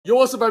Yo,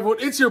 what's up everyone?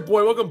 It's your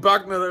boy. Welcome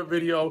back to another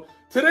video.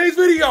 Today's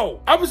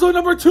video, episode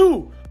number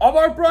 2 of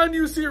our brand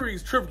new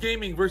series, Trif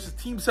Gaming versus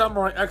Team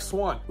Samurai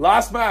X1.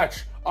 Last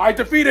match, I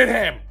defeated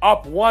him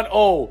up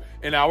 1-0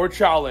 in our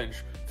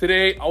challenge.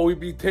 Today, I will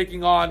be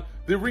taking on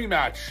the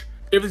rematch.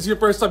 If it's your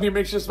first time here,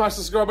 make sure to smash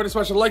the subscribe button,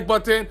 smash the like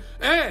button,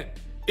 and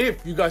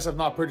if you guys have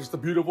not purchased the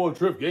beautiful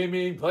Trif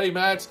Gaming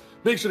playmats,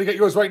 make sure to get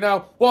yours right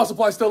now while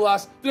supplies still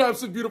last. They're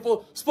absolutely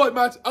beautiful. Split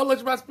mats,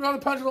 outlet mats,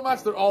 beyond the pendulum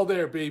mats, they're all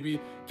there,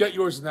 baby. Get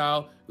yours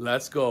now.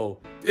 Let's go.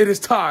 It is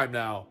time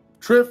now.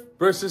 Trif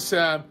versus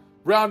Sam,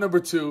 round number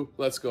 2.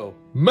 Let's go.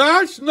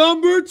 Match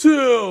number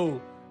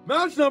 2.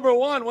 Match number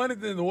 1 went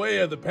in the way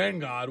of the pen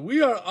god.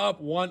 We are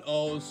up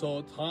 1-0,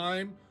 so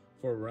time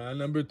for round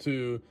number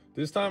 2.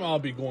 This time I'll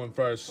be going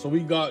first. So we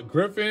got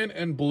Griffin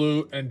and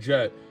Blue and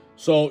Jet.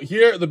 So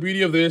here, the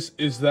beauty of this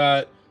is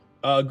that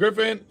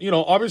Griffin, you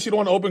know, obviously you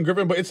don't want to open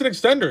Griffin, but it's an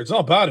extender. It's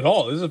not bad at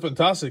all. This is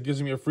fantastic. It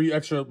gives me a free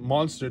extra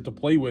monster to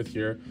play with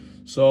here.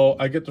 So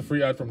I get the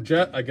free ad from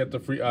Jet. I get the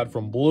free ad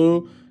from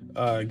Blue.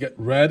 Get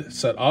Red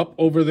set up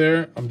over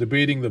there. I'm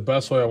debating the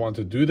best way I want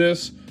to do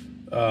this.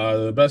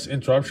 The best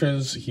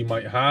interruptions he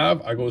might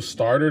have. I go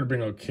starter to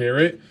bring out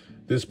Carrot.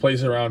 This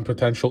plays around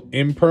potential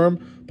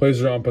Imperm,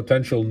 plays around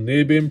potential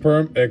Nib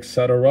Imperm,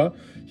 etc.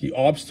 He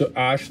opts to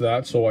Ash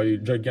that, so I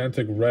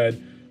Gigantic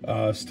Red.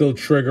 Still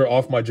trigger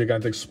off my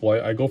Gigantic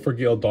Splice. I go for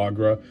Gale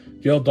Dogra.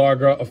 Gale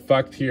Dogra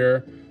effect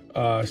here.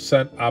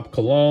 Sent App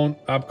Cologne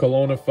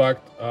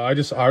effect. I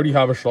already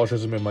have a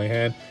Shellshism in my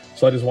hand,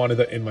 so I just wanted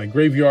that in my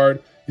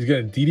graveyard. He's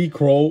getting DD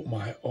Crow.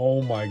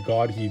 Oh my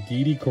god, he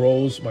DD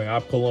Crows my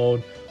App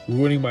Cologne,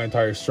 ruining my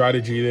entire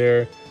strategy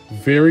there.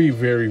 Very,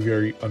 very,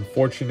 very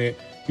unfortunate.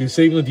 He's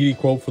saving the DD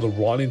Crow for the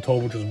Ronin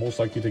Toad, which is most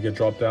likely to get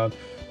dropped down.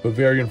 But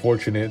very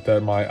unfortunate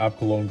that my App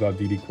Cologne got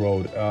DD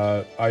Crowed.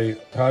 I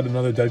had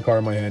another dead card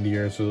in my hand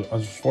here, so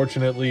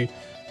unfortunately,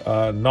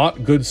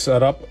 not good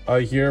setup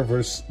here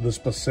versus the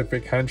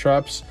specific hand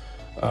traps.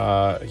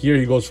 Here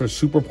he goes for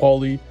Super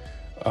Poly.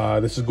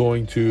 This is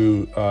going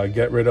to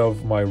get rid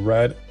of my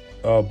red,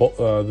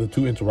 the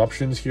 2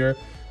 interruptions here.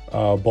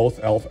 Both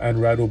Elf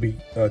and Red will be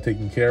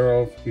taken care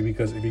of,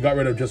 because if you got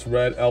rid of just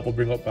Red, Elf will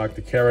bring up back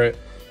the Carrot.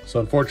 So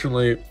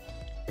unfortunately,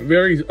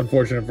 very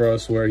unfortunate for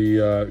us where he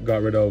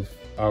got rid of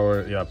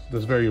our,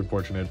 that's very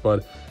unfortunate,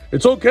 but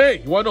it's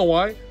okay. You want to know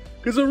why?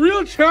 Because a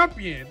real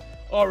champion,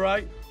 all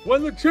right,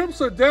 when the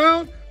chips are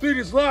down, they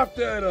just laughed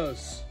at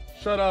us.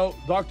 Shout out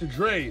Dr.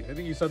 Dre. I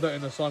think he said that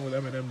in a song with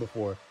Eminem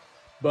before.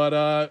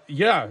 But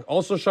yeah,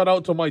 also shout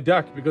out to my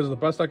deck, because it's the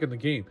best deck in the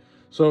game.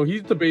 So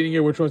he's debating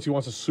here which ones he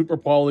wants a Super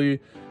Poly.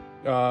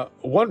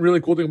 One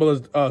really cool thing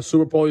about this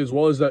Super Poly as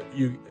well is that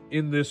you,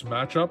 in this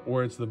matchup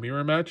where it's the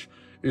mirror match,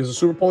 is a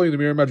Super Poly in the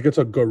mirror match gets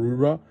a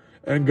Garura,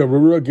 and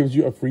Garura gives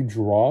you a free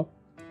draw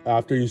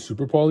after you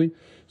Super Poly.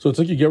 So it's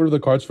like you get rid of the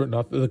cards for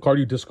nothing. The card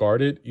you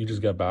discarded, you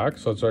just get back.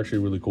 So it's actually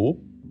really cool.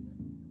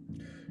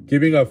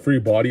 Giving a free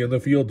body on the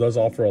field does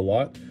offer a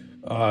lot.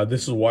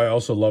 This is why I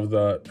also love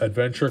the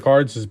adventure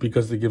cards, is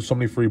because they give so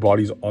many free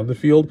bodies on the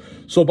field.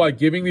 So by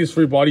giving these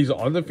free bodies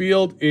on the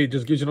field, it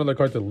just gives you another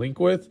card to link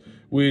with,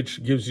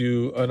 which gives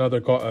you another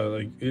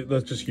card.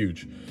 That's just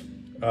huge.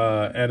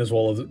 And as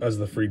well as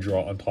the free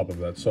draw on top of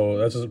that. So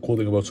that's a cool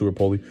thing about Super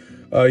Poly.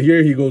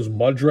 Here he goes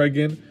Mud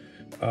Dragon.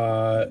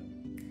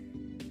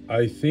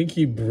 I think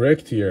he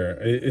bricked here.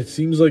 It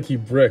seems like he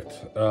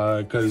bricked,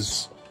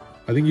 because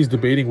I think he's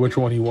debating which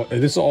one he wants.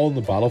 This is all in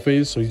the battle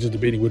phase, so he's just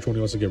debating which one he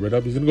wants to get rid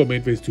of. He's going to go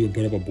main phase 2 and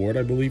put up a board,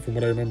 I believe, from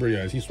what I remember.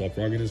 Yeah, I see Swap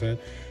Frog in his hand,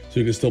 so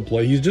he can still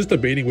play. He's just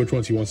debating which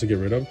ones he wants to get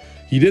rid of.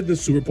 He did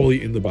this Super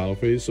Poly in the battle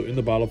phase, so in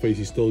the battle phase,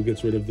 he still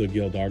gets rid of the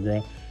Gale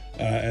Dogra.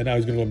 And now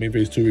he's going to go main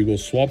phase 2. He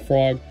goes Swap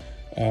Frog.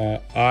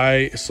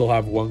 I still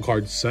have 1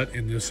 card set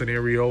in this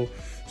scenario,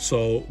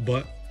 so,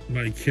 but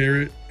my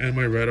Carrot and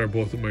my Red are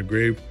both in my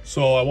grave,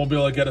 so I won't be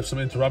able to get up some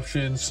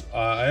interruptions.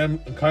 I am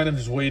kind of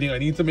just waiting. I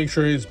need to make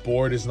sure his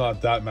board is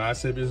not that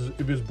massive.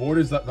 If his board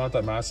is not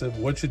that massive,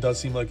 which it does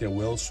seem like it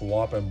will,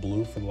 Swap and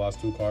Blue for the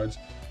last 2 cards,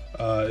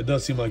 it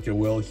does seem like it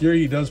will. Here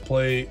he does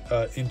play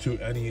into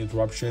any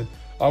interruption.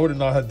 I would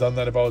not have done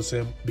that if I was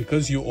him,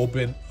 because you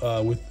open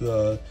with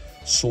the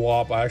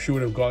Swap. I actually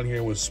would have gone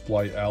here with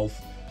Splice Elf.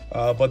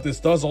 But this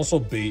does also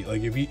bait,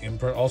 like if he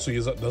Imperm, also he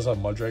does have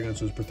Mud Dragon,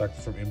 so it's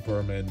protected from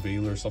Imperm and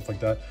Veiler, stuff like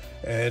that.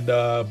 And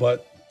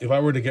but if I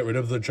were to get rid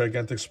of the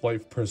Gigantic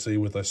Splice per se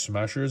with like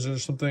Smashers or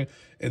something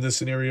in this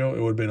scenario, it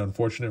would have been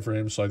unfortunate for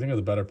him. So I think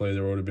the better play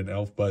there would have been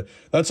Elf, but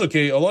that's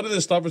okay. A lot of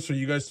this stuff is for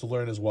you guys to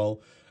learn as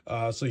well.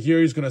 So here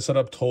he's going to set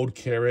up Toad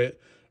Carrot,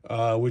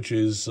 which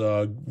is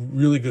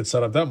really good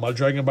setup. That Mud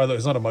Dragon, by the way,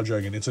 it's not a Mud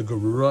Dragon, it's a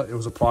Garura. It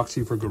was a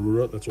proxy for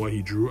Garura. That's why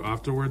he drew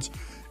afterwards.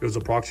 It was a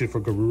proxy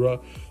for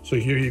Garura. So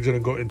here he's going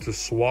to go into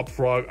Swap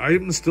Frog. I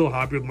am still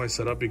happy with my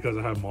setup because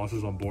I have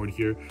monsters on board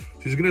here.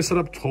 So he's going to set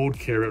up Toad,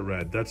 Carrot,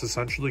 Red. That's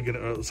essentially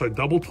going to,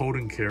 double Toad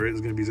and Carrot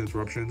is going to be his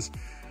interruptions.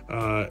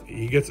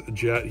 He gets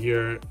Jet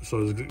here,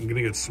 so he's going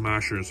to get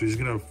Smashers. So he's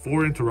going to have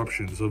 4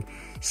 interruptions of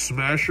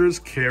Smashers,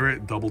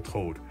 Carrot, double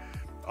Toad.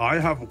 I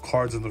have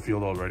cards in the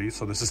field already,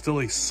 so this is still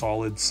a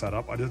solid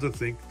setup. I just have to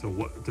think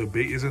to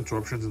bait his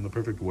interruptions in the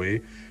perfect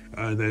way,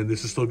 and then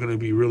this is still going to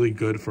be really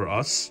good for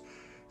us.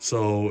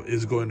 So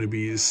it's going to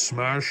be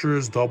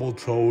Smashers, Double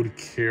Toad,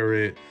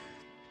 Carrot.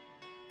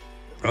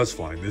 That's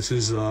fine. This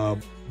is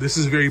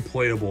very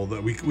playable.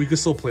 That we can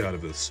still play out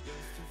of this.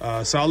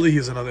 Sadly, he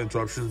has another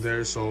interruption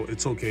there, so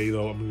it's okay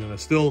though. I'm gonna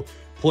still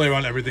play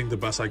around everything the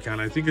best I can.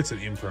 I think it's an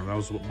imperm. That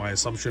was my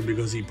assumption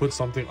because he put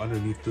something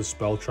underneath the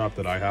spell trap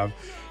that I have.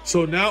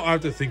 So now I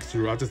have to think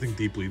through. I have to think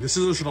deeply. This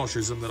is a Chanel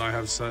Schism that I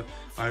have set.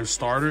 I have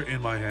starter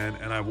in my hand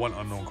and I have one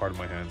unknown card in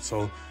my hand.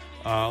 So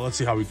let's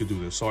see how we could do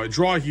this. So I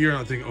draw here and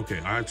I think, okay,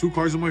 I have 2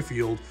 cards in my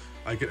field.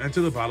 I can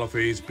enter the battle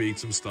phase, bait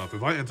some stuff.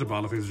 If I enter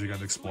battle phase, you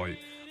can exploit.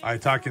 I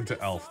attack into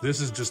Elf.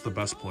 This is just the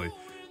best play.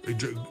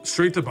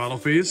 Straight to battle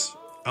phase.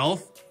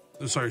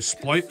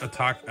 Splight,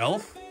 attack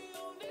Elf.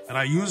 And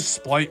I use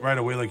Splight right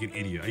away like an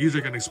idiot. I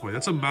usually can exploit.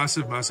 That's a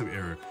massive, massive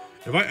error.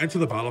 If I enter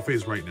the battle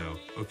phase right now,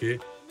 okay,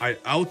 I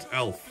out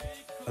Elf.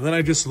 And then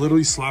I just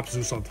literally slap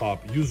Zeus on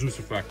top. Use Zeus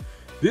effect.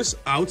 This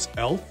outs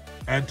Elf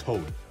and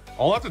Toad.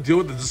 All I have to deal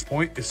with at this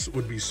point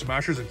would be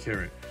Smashers and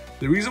Carrot.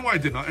 The reason why I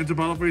did not enter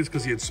battle phase is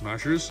because he had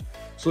Smashers.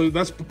 So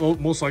that's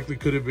most likely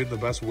could have been the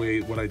best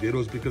way. What I did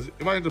was because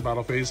if I enter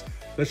battle phase,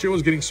 that shit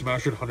was getting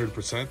Smashed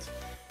 100%.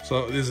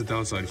 So there's a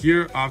downside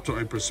here. After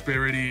a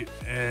Prosperity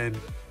and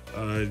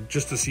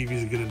just to see if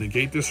he's going to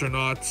negate this or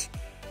not.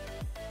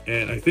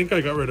 And I think I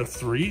got rid of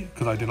 3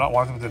 because I did not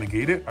want him to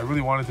negate it. I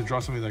really wanted to draw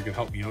something that could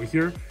help me out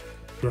here.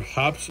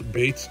 Perhaps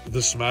baits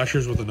the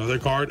Smashers with another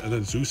card and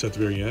then Zeus at the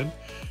very end.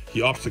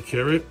 He opts to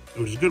Carrot,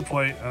 which is a good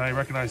play, and I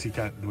recognize he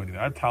can't do anything.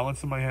 I have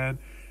Talents in my hand,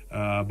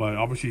 but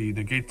obviously he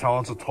negates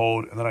Talents of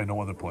Toad, and then I know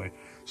what to play.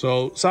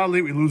 So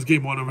sadly, we lose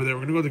game 1 over there.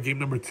 We're going to go to game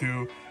number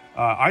 2.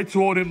 I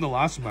 2-0'd him the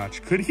last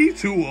match. Could he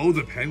 2-0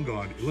 the Pen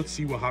God? Let's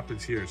see what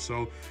happens here.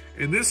 So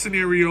in this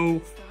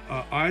scenario,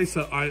 I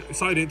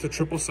side into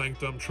Triple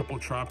Sanctum, Triple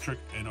Trap Trick,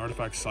 and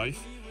Artifact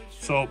Scythe.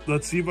 So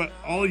let's see, but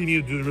all you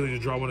need to do is really to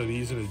draw one of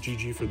these and it's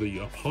GG for the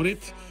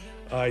opponent.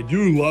 I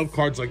do love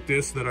cards like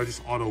this that are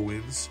just auto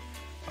wins.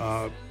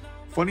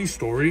 Funny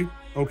story,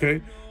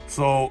 okay?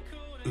 So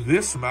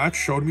this match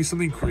showed me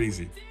something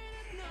crazy.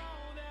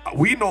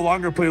 We no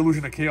longer play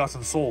Illusion of Chaos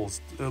and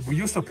Souls. We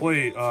used to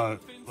play,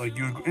 like,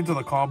 you would into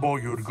the combo,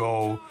 you would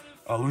go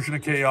Illusion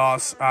of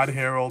Chaos, add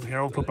Herald,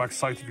 put back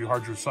Scythe if you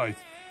hard your Scythe.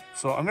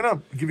 So I'm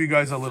gonna give you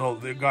guys a little,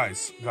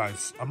 guys,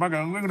 I'm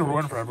gonna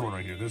run for everyone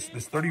right here. There's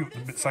 30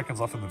 seconds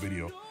left in the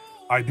video.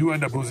 I do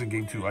end up losing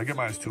game 2. I get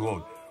minus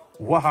 2-0.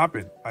 What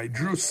happened? I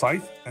drew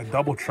Scythe and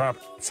double trap,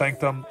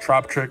 Sanctum,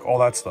 Trap Trick, all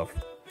that stuff.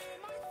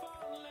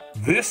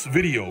 This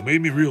video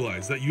made me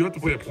realize that you have to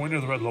play a Pointer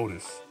of the Red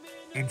Lotus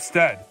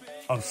instead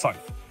of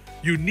Scythe.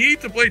 You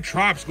need to play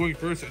traps going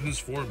first in this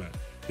format.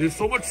 There's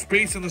so much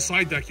space in the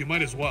side deck, you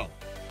might as well.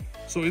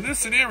 So in this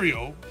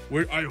scenario,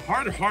 where I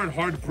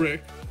hard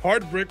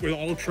brick with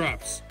all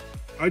traps.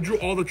 I drew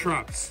all the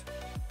traps,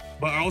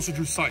 but I also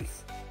drew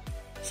Scythe.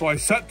 So I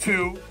set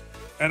 2,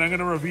 and I'm going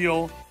to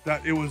reveal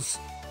that it was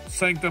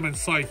Sanctum and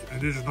Scythe,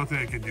 and there's just nothing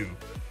I can do.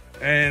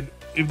 And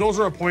if those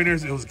are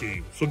pointers, it was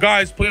game. So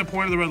guys, play a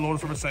Pointer of the Red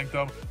Lotus from a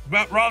Sanctum.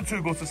 Round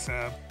 2 goes to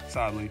Sam,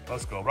 sadly.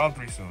 Let's go. Round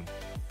 3 soon.